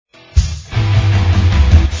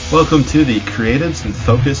Welcome to the Creatives in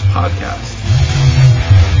Focus podcast.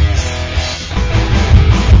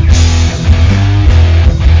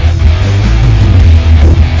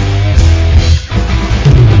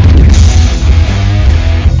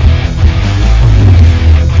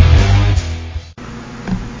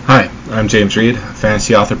 Hi, I'm James Reed,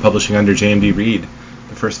 fantasy author publishing under JMD Reed.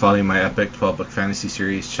 The first volume of my epic 12-book fantasy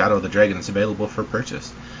series, Shadow of the Dragon, is available for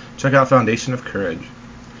purchase. Check out Foundation of Courage.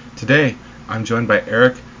 Today, I'm joined by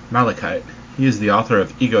Eric Malikyte. He is the author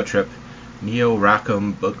of Ego Trip, Neo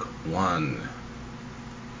Rackham Book 1.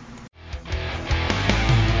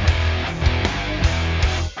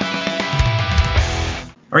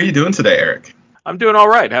 How are you doing today, Eric? I'm doing all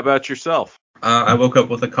right. How about yourself? I woke up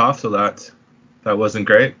with a cough, so that wasn't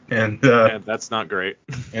great. And that's not great.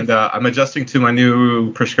 And I'm adjusting to my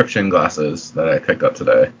new prescription glasses that I picked up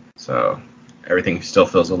today. So everything still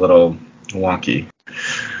feels a little wonky.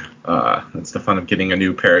 It's the fun of getting a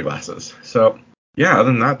new pair of glasses. So, yeah,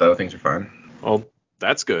 other than that, though, things are fine. Well,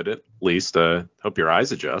 that's good, at least. Hope your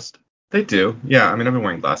eyes adjust. They do. Yeah, I mean, I've been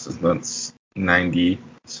wearing glasses since 90,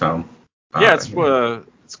 so... yeah,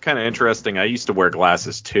 it's kind of interesting. I used to wear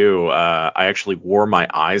glasses, too. I actually wore my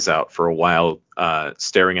eyes out for a while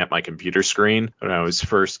staring at my computer screen when I was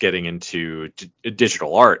first getting into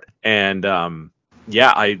digital art. And,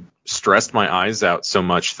 I stressed my eyes out so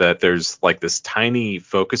much that there's like this tiny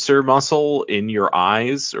focuser muscle in your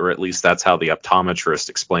eyes, or at least that's how the optometrist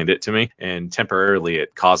explained it to me. And temporarily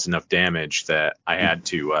it caused enough damage that I had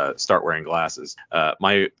to start wearing glasses.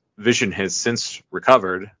 My vision has since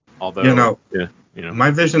recovered, although...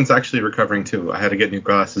 My vision's actually recovering too. I had to get new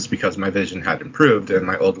glasses because my vision had improved and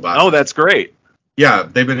my old glasses... Oh, that's great. Yeah,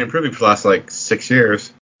 they've been improving for the last 6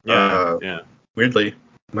 years. Yeah. Weirdly.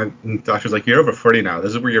 My doctor's like, you're over 40 now.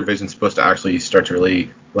 This is where your vision's supposed to actually start to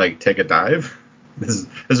really, take a dive. This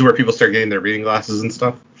is where people start getting their reading glasses and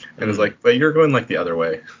stuff. And it's like, but you're going, the other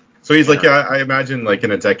way. So he's like, I imagine,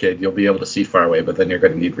 in a decade, you'll be able to see far away, but then you're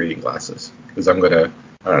going to need reading glasses. Because I'm going to,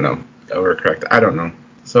 overcorrect. I don't know.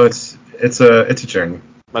 So it's a journey.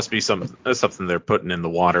 Must be something they're putting in the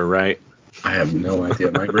water, right? I have no idea.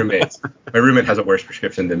 My roommate has a worse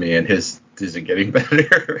prescription than me, and his isn't getting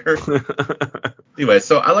better. Anyway,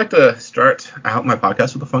 so I like to start out my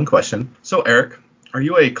podcast with a fun question. So, Eric, are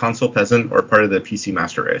you a console peasant or part of the PC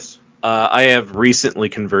master race? I have recently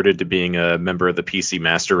converted to being a member of the PC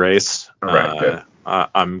master race. All right, good.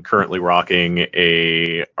 I'm currently rocking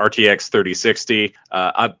a RTX 3060,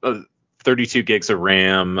 32 gigs of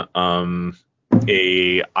RAM, a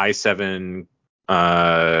i7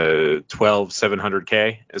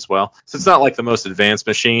 12700K as well. So it's not like the most advanced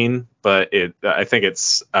machine, but I think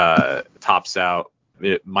it's tops out.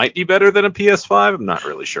 It might be better than a PS5. I'm not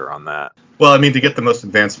really sure on that. Well, I mean, to get the most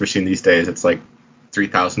advanced machine these days, it's like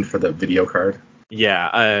 $3,000 for the video card. Yeah,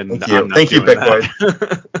 and Thank you,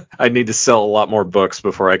 Bitcoin. I need to sell a lot more books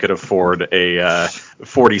before I could afford a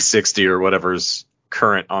 4060 or whatever's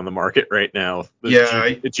current on the market right now.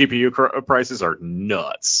 The GPU prices are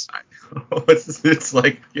nuts. It's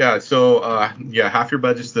half your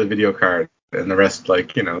budget's the video card, and the rest,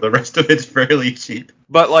 the rest of it's fairly cheap.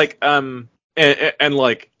 But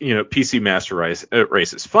PC Master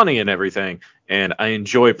Race is funny and everything, and I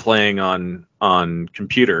enjoy playing on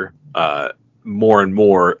computer more and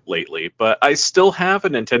more lately. But I still have a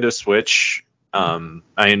Nintendo Switch. I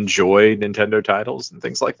enjoy Nintendo titles and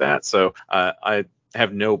things like that, so I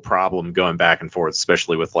have no problem going back and forth,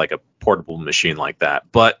 especially with a portable machine like that.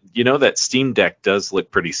 But that Steam Deck does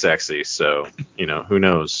look pretty sexy, so who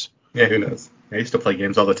knows? Yeah, who knows? I used to play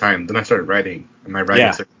games all the time. Then I started writing, and my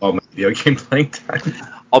writing took all my video game playing time.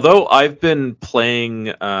 Although I've been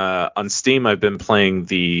playing on Steam, I've been playing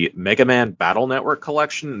the Mega Man Battle Network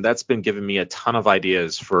collection, and that's been giving me a ton of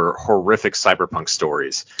ideas for horrific cyberpunk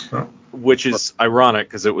stories, which is ironic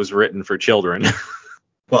because it was written for children.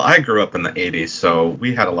 Well, I grew up in the 80s, so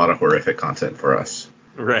we had a lot of horrific content for us.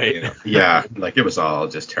 Right. Yeah, it was all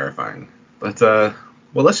just terrifying. But,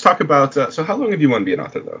 let's talk about... so how long have you wanted to be an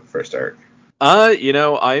author, though, first, Eric?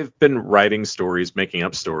 I've been writing stories, making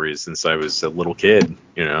up stories since I was a little kid,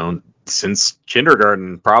 since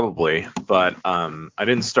kindergarten, probably. But I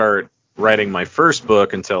didn't start writing my first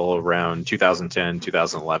book until around 2010,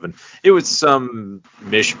 2011. It was some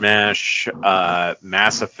mishmash,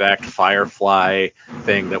 Mass Effect, Firefly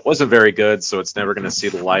thing that wasn't very good, so it's never going to see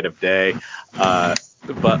the light of day.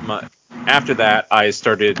 After that, I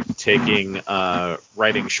started taking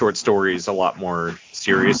writing short stories a lot more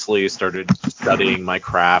seriously, started studying my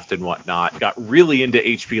craft and whatnot, got really into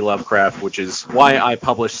H.P. Lovecraft, which is why I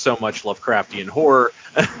publish so much Lovecraftian horror.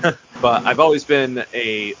 But I've always been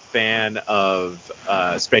a fan of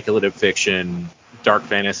speculative fiction, dark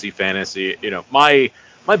fantasy.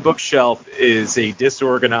 My bookshelf is a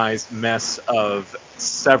disorganized mess of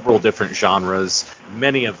several different genres,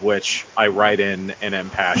 many of which I write in and am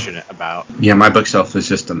passionate about. Yeah, my bookshelf is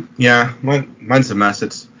just mine's a mess.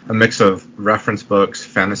 It's a mix of reference books,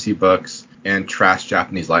 fantasy books, and trash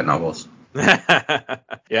Japanese light novels. Yeah,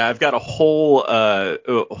 I've got a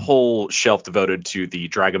whole shelf devoted to the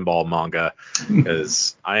Dragon Ball manga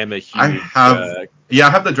because I am a huge. I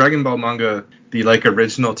have the Dragon Ball manga, the like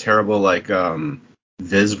original terrible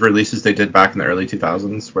Viz releases they did back in the early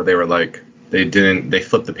 2000s, where they were like they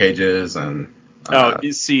flipped the pages and.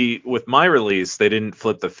 You see, with my release, they didn't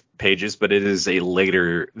flip the pages, but it is a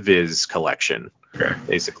later Viz collection, okay.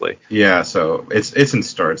 Basically. Yeah, so it's in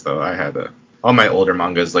storage though. I had all my older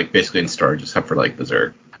mangas like basically in storage except for like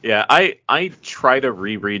Berserk. Yeah, I try to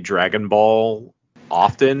reread Dragon Ball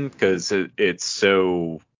often because it's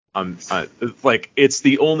so it's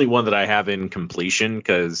the only one that I have in completion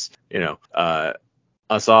because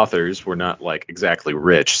us authors were not like exactly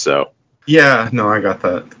rich, so. Yeah, no, I got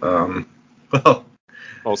that.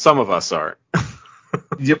 Well, some of us are.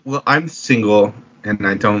 Yeah, well, I'm single and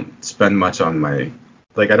I don't spend much on I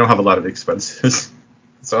don't have a lot of expenses.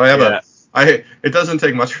 So it doesn't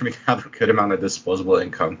take much for me to have a good amount of disposable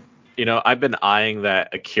income. I've been eyeing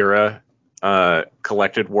that Akira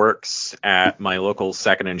collected works at my local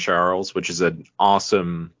Second and Charles, which is an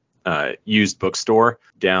awesome used bookstore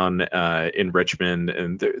down in Richmond,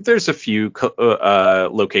 and there's a few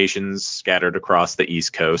locations scattered across the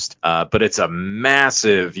East Coast, but it's a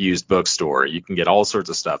massive used bookstore. You can get all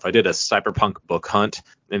sorts of stuff. I did a cyberpunk book hunt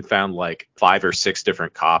and found like 5 or 6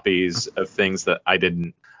 different copies of things that I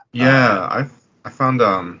didn't. Yeah, I found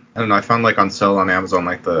I don't know, I found like on sale on Amazon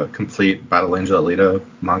like the complete Battle Angel Alita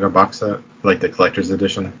manga box set, like the collector's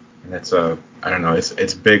edition. And it's I don't know,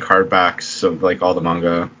 it's big hardbacks of like all the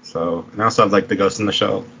manga. So and I also have like the Ghost in the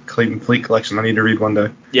Shell complete collection I need to read one day.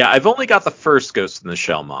 Yeah, I've only got the first Ghost in the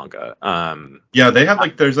Shell manga. Yeah, they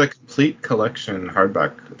have there's a complete collection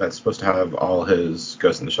hardback that's supposed to have all his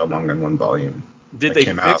Ghost in the Shell manga in one volume. Did they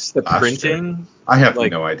fix the printing? Year. I have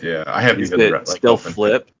no idea. I haven't even read still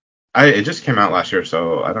flip? It just came out last year,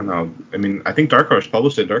 so I don't know. I mean, I think Dark Horse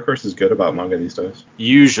published it. Dark Horse is good about manga these days.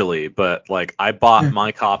 Usually, but like I bought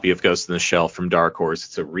my copy of Ghost in the Shell from Dark Horse.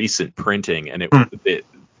 It's a recent printing, and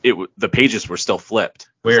the pages were still flipped.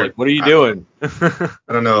 Weird. Like, what are you doing? I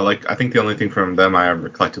don't know. Like, I think the only thing from them I ever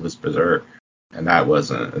collected was Berserk, and that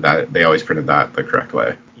wasn't that. They always printed that the correct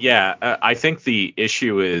way. Yeah, I think the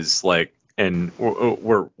issue is like. And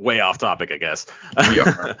we're way off topic, I guess. We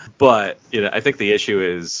are. But I think the issue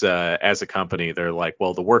is, as a company, they're like,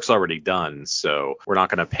 well, the work's already done, so we're not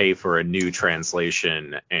going to pay for a new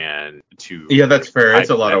translation and to. Yeah, that's fair. It's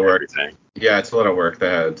a lot of work. Everything. Yeah, it's a lot of work they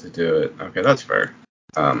had to do it. Okay, that's fair.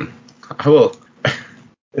 I will.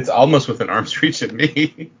 It's almost within arm's reach of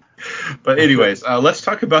me. But anyways, let's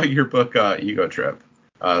talk about your book, Ego Trip.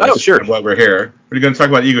 Sure. Kind of what we're here. We're going to talk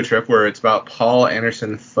about Ego Trip, where it's about Paul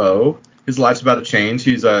Anderson Foe. His life's about to change.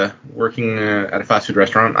 He's working at a fast food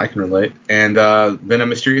restaurant. I can relate. And then a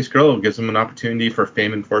mysterious girl gives him an opportunity for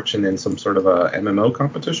fame and fortune in some sort of a MMO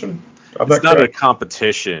competition. It's not a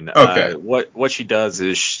competition. Okay. What she does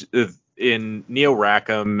is in Neo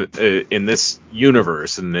Rackham, in this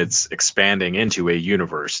universe, and it's expanding into a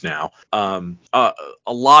universe now. A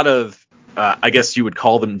lot of I guess you would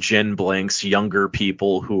call them Gen Blanks, younger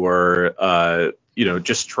people who are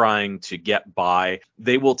just trying to get by.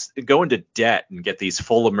 They will go into debt and get these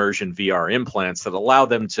full immersion VR implants that allow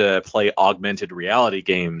them to play augmented reality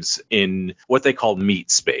games in what they call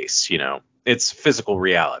meat space. It's physical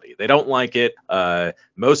reality. They don't like it.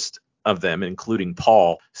 Most of them, including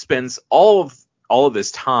Paul, spends all of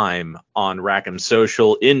this time on Rackham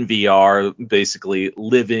Social in VR, basically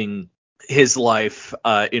living his life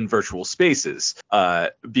in virtual spaces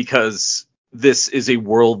because this is a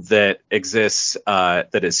world that exists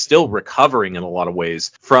that is still recovering in a lot of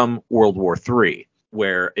ways from World War III,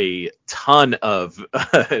 where a ton of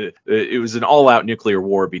it was an all-out nuclear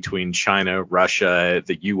war between China, Russia,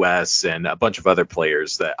 the US, and a bunch of other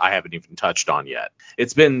players that I haven't even touched on yet.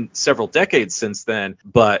 It's been several decades since then,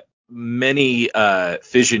 but many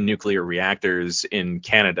fission nuclear reactors in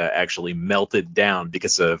Canada actually melted down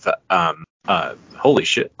because of holy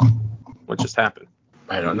shit, what just happened?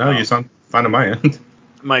 I don't know. You sound fine on my end.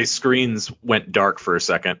 My screens went dark for a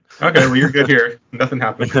second. Okay, well, you're good here. Nothing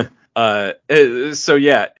happened. So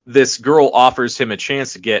yeah, this girl offers him a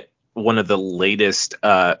chance to get one of the latest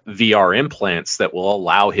VR implants that will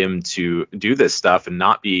allow him to do this stuff and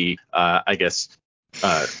not be,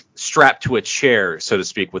 strapped to a chair, so to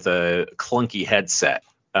speak, with a clunky headset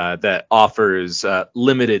that offers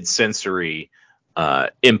limited sensory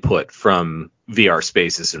input from VR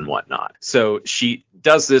spaces and whatnot. So she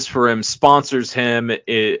does this for him, sponsors him,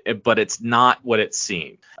 but it's not what it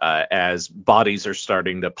seemed. As bodies are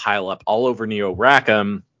starting to pile up all over Neo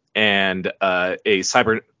Rackham, and a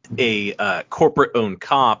corporate-owned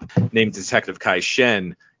cop named Detective Kai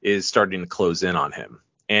Shen is starting to close in on him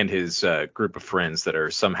and his group of friends that are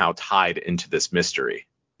somehow tied into this mystery.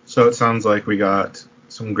 So it sounds like we got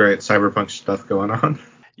some great cyberpunk stuff going on.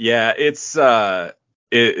 Yeah, it's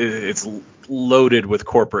loaded with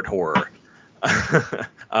corporate horror.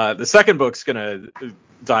 The second book's gonna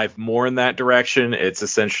dive more in that direction. It's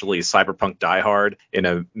essentially Cyberpunk Die Hard in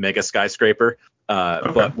a mega skyscraper,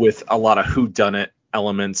 but with a lot of whodunit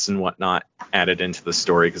elements and whatnot added into the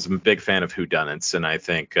story, because I'm a big fan of whodunits, and I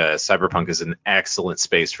think Cyberpunk is an excellent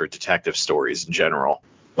space for detective stories in general.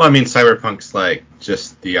 Well, I mean, Cyberpunk's like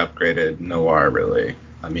just the upgraded noir, really.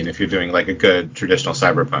 I mean, if you're doing like a good traditional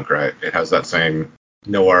Cyberpunk, right, it has that same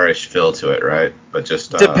noirish feel to it, right? But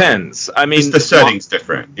just depends. I mean, just the setting's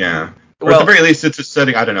different, yeah. Or at the very least, it's a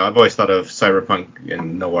setting. I don't know. I've always thought of Cyberpunk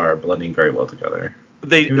and noir blending very well together.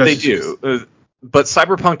 They do. But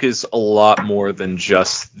Cyberpunk is a lot more than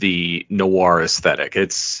just the noir aesthetic.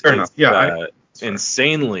 It's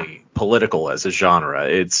insanely political as a genre.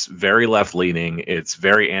 It's very left-leaning. It's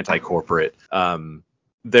very anti-corporate.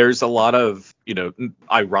 There's a lot of,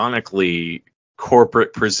 ironically,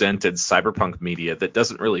 corporate-presented cyberpunk media that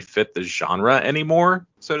doesn't really fit the genre anymore,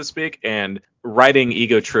 so to speak. And writing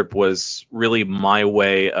Ego Trip was really my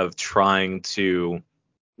way of trying to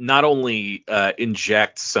not only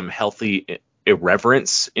inject some healthy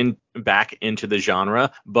irreverence back into the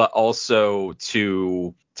genre, but also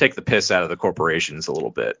to take the piss out of the corporations a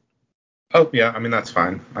little bit. Oh yeah, I mean that's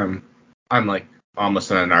fine. I'm like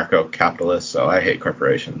almost an anarcho-capitalist, so I hate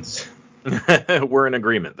corporations. We're in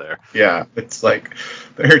agreement there. Yeah, it's like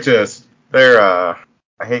I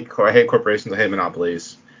hate corporations. I hate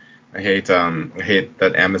monopolies. I hate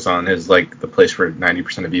that Amazon is like the place where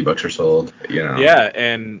 90% of ebooks are sold. Yeah,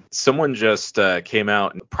 and someone just came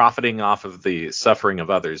out profiting off of the suffering of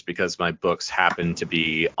others because my books happen to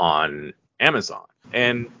be on Amazon,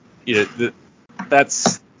 and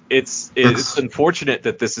it's unfortunate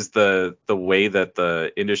that this is the way that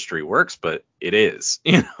the industry works, but it is.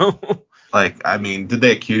 Like, I mean, did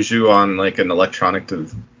they accuse you on like an electronic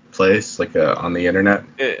place, like on the internet?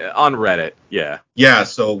 On Reddit, yeah. Yeah.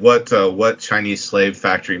 So what Chinese slave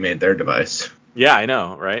factory made their device? Yeah, I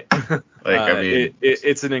know, right? Like, I mean,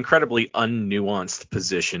 it's an incredibly unnuanced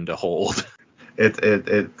position to hold.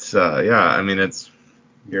 It's yeah. I mean,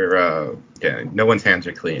 no one's hands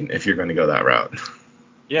are clean if you're going to go that route.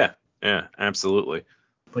 Yeah, absolutely.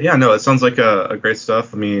 But yeah, no, it sounds like a great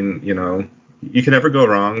stuff. I mean, you can never go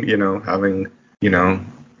wrong, having,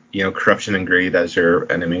 corruption and greed as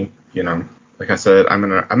your enemy. Like I said, I'm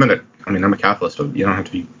a capitalist, but you don't have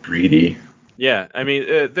to be greedy. Yeah, I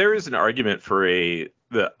mean, there is an argument for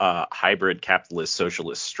the hybrid capitalist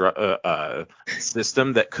socialist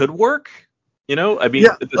system that could work. I mean,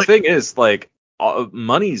 the thing is, like,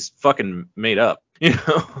 money's fucking made up.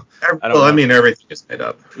 I mean, everything is made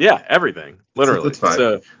up. Yeah, everything, literally. That's fine.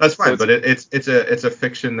 So, that's fine, but it's a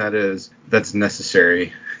fiction that's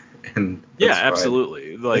necessary, and yeah,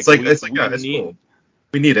 absolutely. Fine. Like it's cool.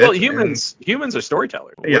 We need it. Well, humans are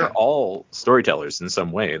storytellers. Yeah. We're all storytellers in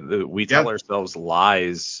some way. We tell ourselves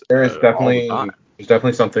lies. There's definitely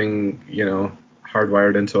something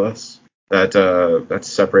hardwired into us that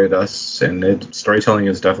separate us, and storytelling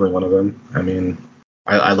is definitely one of them. I mean,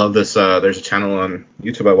 I love this. There's a channel on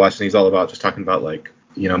YouTube I watch, and he's all about just talking about like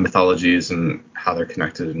mythologies and how they're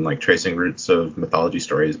connected, and like tracing roots of mythology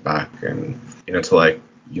stories back, and to like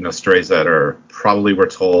stories that are probably were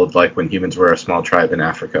told like when humans were a small tribe in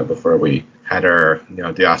Africa before we had our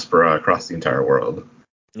diaspora across the entire world.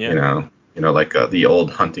 Yeah. Like the old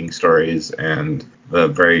hunting stories and the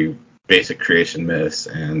very basic creation myths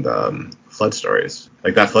and flood stories.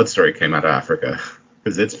 Like that flood story came out of Africa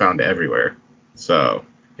because it's found everywhere. So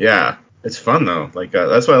yeah, it's fun though. Like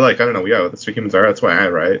that's what I like. I don't know. Yeah, that's what humans are. That's why I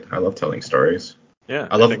write. I love telling stories. Yeah.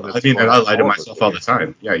 I lie to myself all the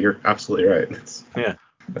time. Yeah, you're absolutely right.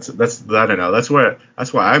 That's I don't know. That's why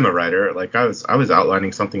I'm a writer. Like I was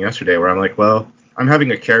outlining something yesterday where I'm like, well, I'm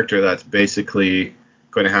having a character that's basically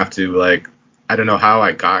going to have to like, I don't know how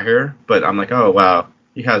I got here, but I'm like, oh wow,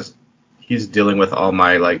 he's dealing with all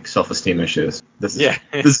my like self-esteem issues. This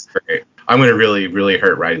is great. I'm going to really, really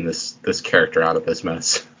hurt writing this character out of this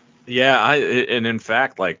mess. Yeah, and in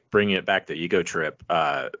fact, like bringing it back to Ego Trip,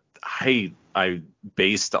 I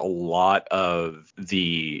based a lot of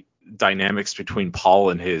the dynamics between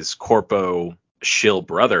Paul and his corpo shill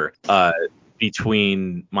brother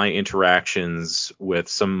between my interactions with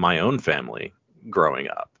some of my own family growing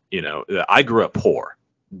up. I grew up poor,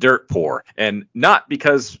 dirt poor, and not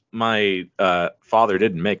because my father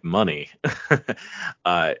didn't make money.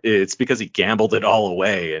 It's because he gambled it all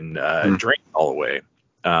away and drank it all away.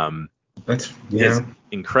 His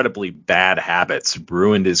incredibly bad habits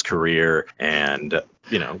ruined his career, and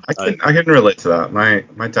I can relate to that.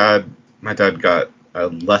 My dad got a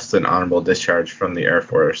less than honorable discharge from the Air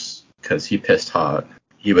Force because he pissed hot.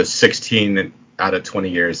 He was 16 out of 20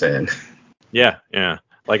 years in. Yeah.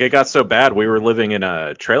 Like, it got so bad, we were living in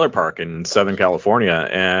a trailer park in Southern California,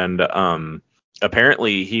 and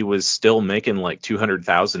apparently he was still making like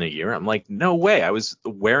 $200,000 a year. I'm like, no way. I was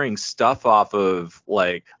wearing stuff off of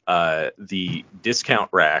like the discount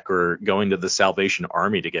rack or going to the Salvation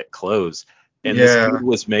Army to get clothes. And this dude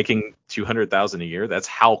was making $200,000 a year. That's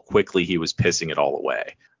how quickly he was pissing it all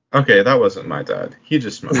away. Okay, that wasn't my dad. He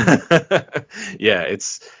just smoked. Yeah,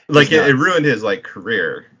 it's like it ruined his like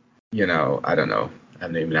career. I don't know. I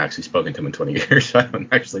haven't even actually spoken to him in 20 years. I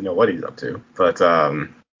don't actually know what he's up to. But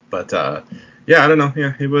yeah, I don't know.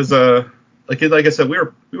 Yeah, it was like I said, we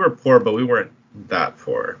were poor, but we weren't that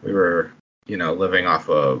poor. We were living off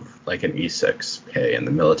of like an E6 pay in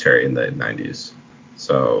the military in the 90s.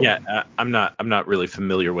 So yeah, I'm not really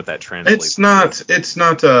familiar with that translates. It's not.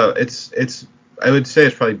 It's. I would say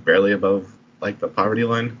it's probably barely above like the poverty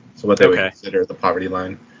line. So what they would consider the poverty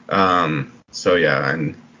line. So yeah,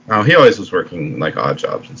 and he always was working like odd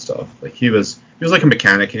jobs and stuff. Like he was like a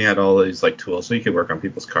mechanic, and he had all these like tools, so he could work on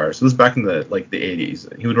people's cars. So this was back in the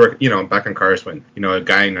 80s. He would work, back on cars when a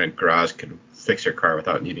guy in a garage could fix your car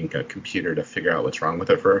without needing a computer to figure out what's wrong with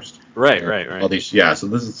it first. Right. All these,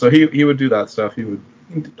 so he would do that stuff. He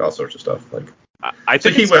did all sorts of stuff. Like I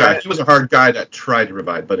think he was a hard guy that tried to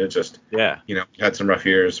provide, but it just he had some rough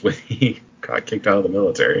years when he got kicked out of the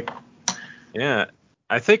military. Yeah,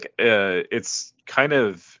 I think it's kind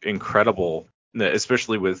of incredible,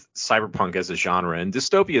 especially with cyberpunk as a genre, and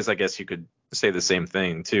dystopias, I guess you could say the same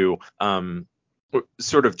thing, to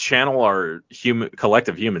sort of channel our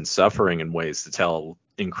collective human suffering in ways to tell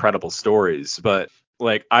incredible stories. But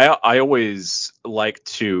like I always like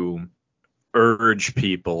to urge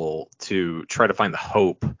people to try to find the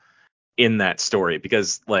hope in that story,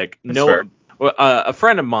 because like a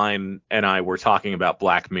friend of mine and I were talking about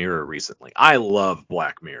Black Mirror recently. I love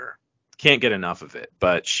Black Mirror. Can't get enough of it.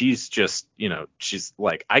 But she's just, she's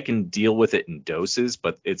like, I can deal with it in doses,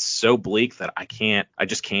 but it's so bleak that I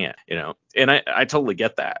just can't, and I totally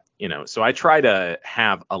get that, so I try to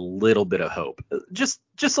have a little bit of hope, just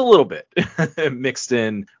a little bit mixed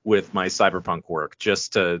in with my cyberpunk work,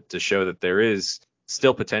 just to show that there is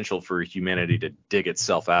still potential for humanity to dig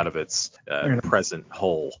itself out of its present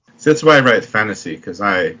hole. So that's why I write fantasy, because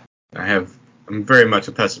I'm very much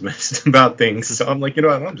a pessimist about things. So I'm like,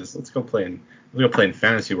 let's go play in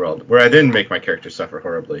fantasy world where I didn't make my character suffer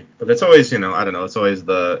horribly. But it's always, I don't know, it's always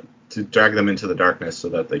to drag them into the darkness so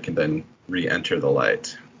that they can then re-enter the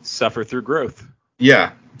light. Suffer through growth.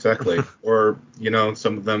 Yeah, exactly. Or,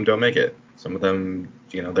 some of them don't make it. Some of them,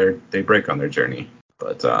 they break on their journey.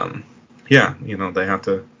 But yeah, they have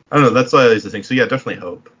to. I don't know. That's always the thing. So yeah, definitely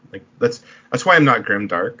hope. Like that's why I'm not grim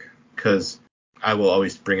dark, because I will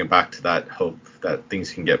always bring it back to that hope that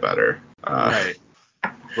things can get better.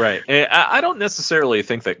 Right. And I don't necessarily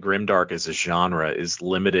think that grimdark as a genre is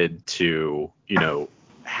limited to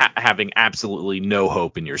having absolutely no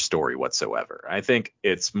hope in your story whatsoever. I think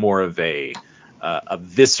it's more of a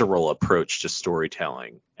visceral approach to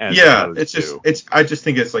storytelling. I just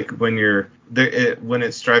think it's like when you're there, when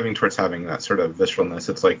it's striving towards having that sort of visceralness,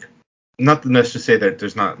 it's like not necessarily to say that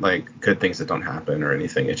there's not like good things that don't happen or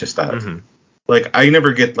anything. It's just that like I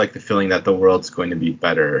never get like the feeling that the world's going to be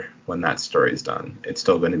better when that story's done. It's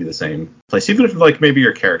still going to be the same place, even if like maybe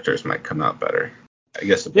your characters might come out better. I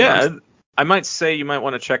guess. I might say you might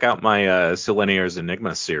want to check out my Silenier's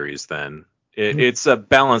Enigma series then. It's a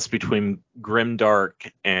balance between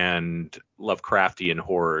grimdark and Lovecraftian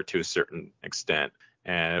horror to a certain extent,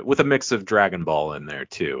 and with a mix of Dragon Ball in there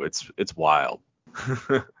too. It's wild.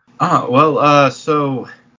 So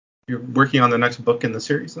you're working on the next book in the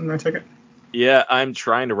series, then I take it? Yeah, I'm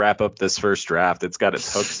trying to wrap up this first draft. It's got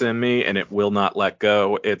its hooks in me, and it will not let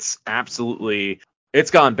go. It's gone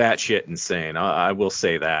batshit insane. I will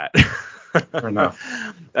say that. Fair enough.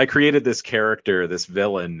 I created this character, this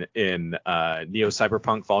villain, in Neo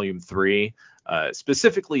Cyberpunk Volume 3,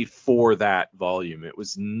 specifically for that volume. It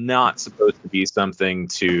was not supposed to be something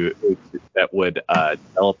that would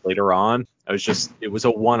develop later on. It was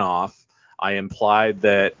a one-off. I implied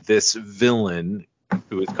that this villain,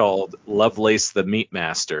 who is called Lovelace the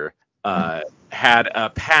Meatmaster, had a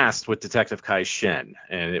past with Detective Kai Shen,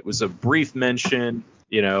 and it was a brief mention.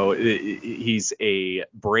 You know, he's a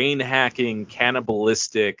brain hacking,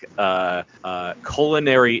 cannibalistic,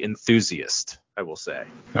 culinary enthusiast, I will say.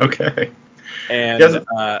 Okay.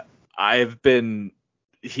 And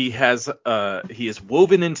he is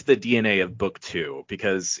woven into the DNA of book 2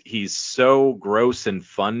 because he's so gross and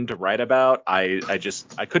fun to write about. I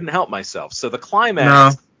couldn't help myself. So the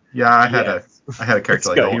climax. No. Yeah, I had a character It's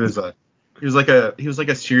like that. going. He was like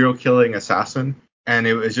a serial killing assassin, and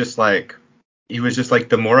it was just like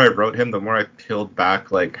the more I wrote him, the more I peeled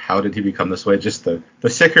back like how did he become this way? Just the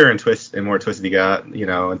sicker and more twisted he got. You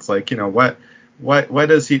know, it's like, you know, what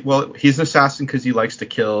does he? Well, he's an assassin because he likes to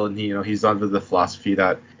kill, and he's under the philosophy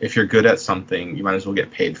that if you're good at something, you might as well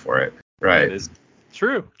get paid for it, right? That is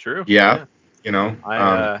true. Yeah. You know,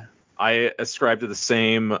 I ascribe to the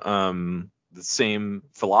same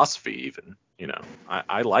philosophy even. You know,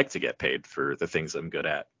 I like to get paid for the things I'm good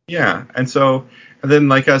at. yeah, and then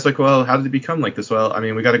like I was like, well, how did he become like this? Well, I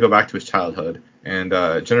mean, we got to go back to his childhood, and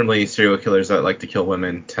generally serial killers that like to kill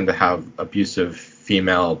women tend to have abusive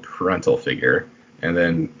female parental figure, and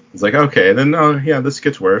then it's like, okay, then oh yeah, this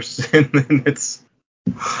gets worse, and then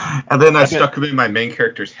I stuck him in my main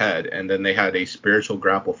character's head, and then they had a spiritual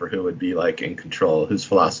grapple for who would be like in control, whose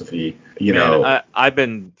philosophy, I've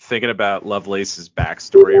been thinking about Lovelace's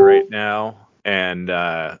backstory right now, and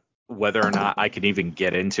whether or not I can even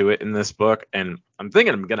get into it in this book, and I'm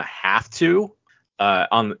thinking I'm gonna have to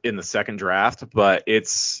in the second draft, but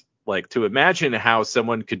it's like to imagine how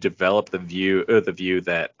someone could develop the view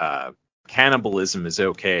that cannibalism is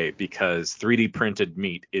okay because 3D printed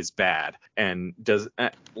meat is bad and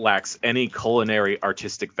lacks any culinary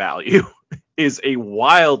artistic value is a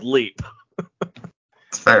wild leap.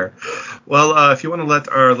 it's fair. Well, if you want to let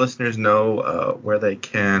our listeners know where they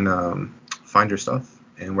can find your stuff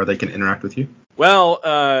and where they can interact with you. Well,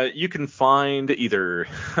 you can find either,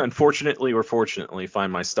 unfortunately or fortunately,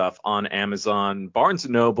 find my stuff on Amazon, Barnes &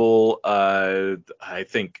 Noble. I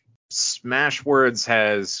think Smashwords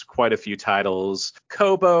has quite a few titles.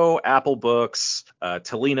 Kobo, Apple Books,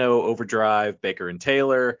 Tolino, Overdrive, Baker and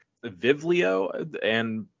Taylor, Vivlio,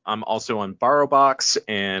 and I'm also on BorrowBox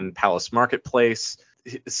and Palace Marketplace.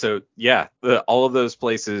 So yeah, all of those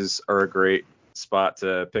places are a great spot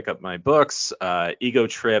to pick up my books. Ego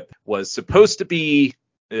Trip was supposed to be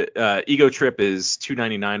Ego Trip is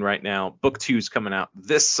 $2.99 right now. Book 2 is coming out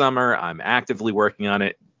this summer. I'm actively working on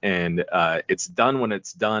it, and it's done when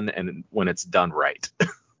it's done and when it's done right.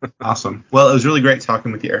 Awesome. Well, it was really great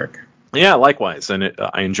talking with you, Eric. Yeah, likewise, and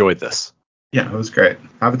I enjoyed this. Yeah, it was great.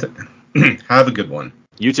 Have a good one.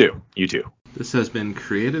 You too. This has been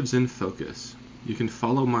Creatives in Focus. You can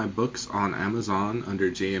follow my books on Amazon under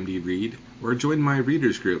JMD Read, or join my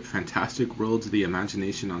readers group, Fantastic Worlds of the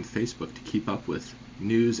Imagination, on Facebook to keep up with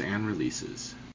news and releases.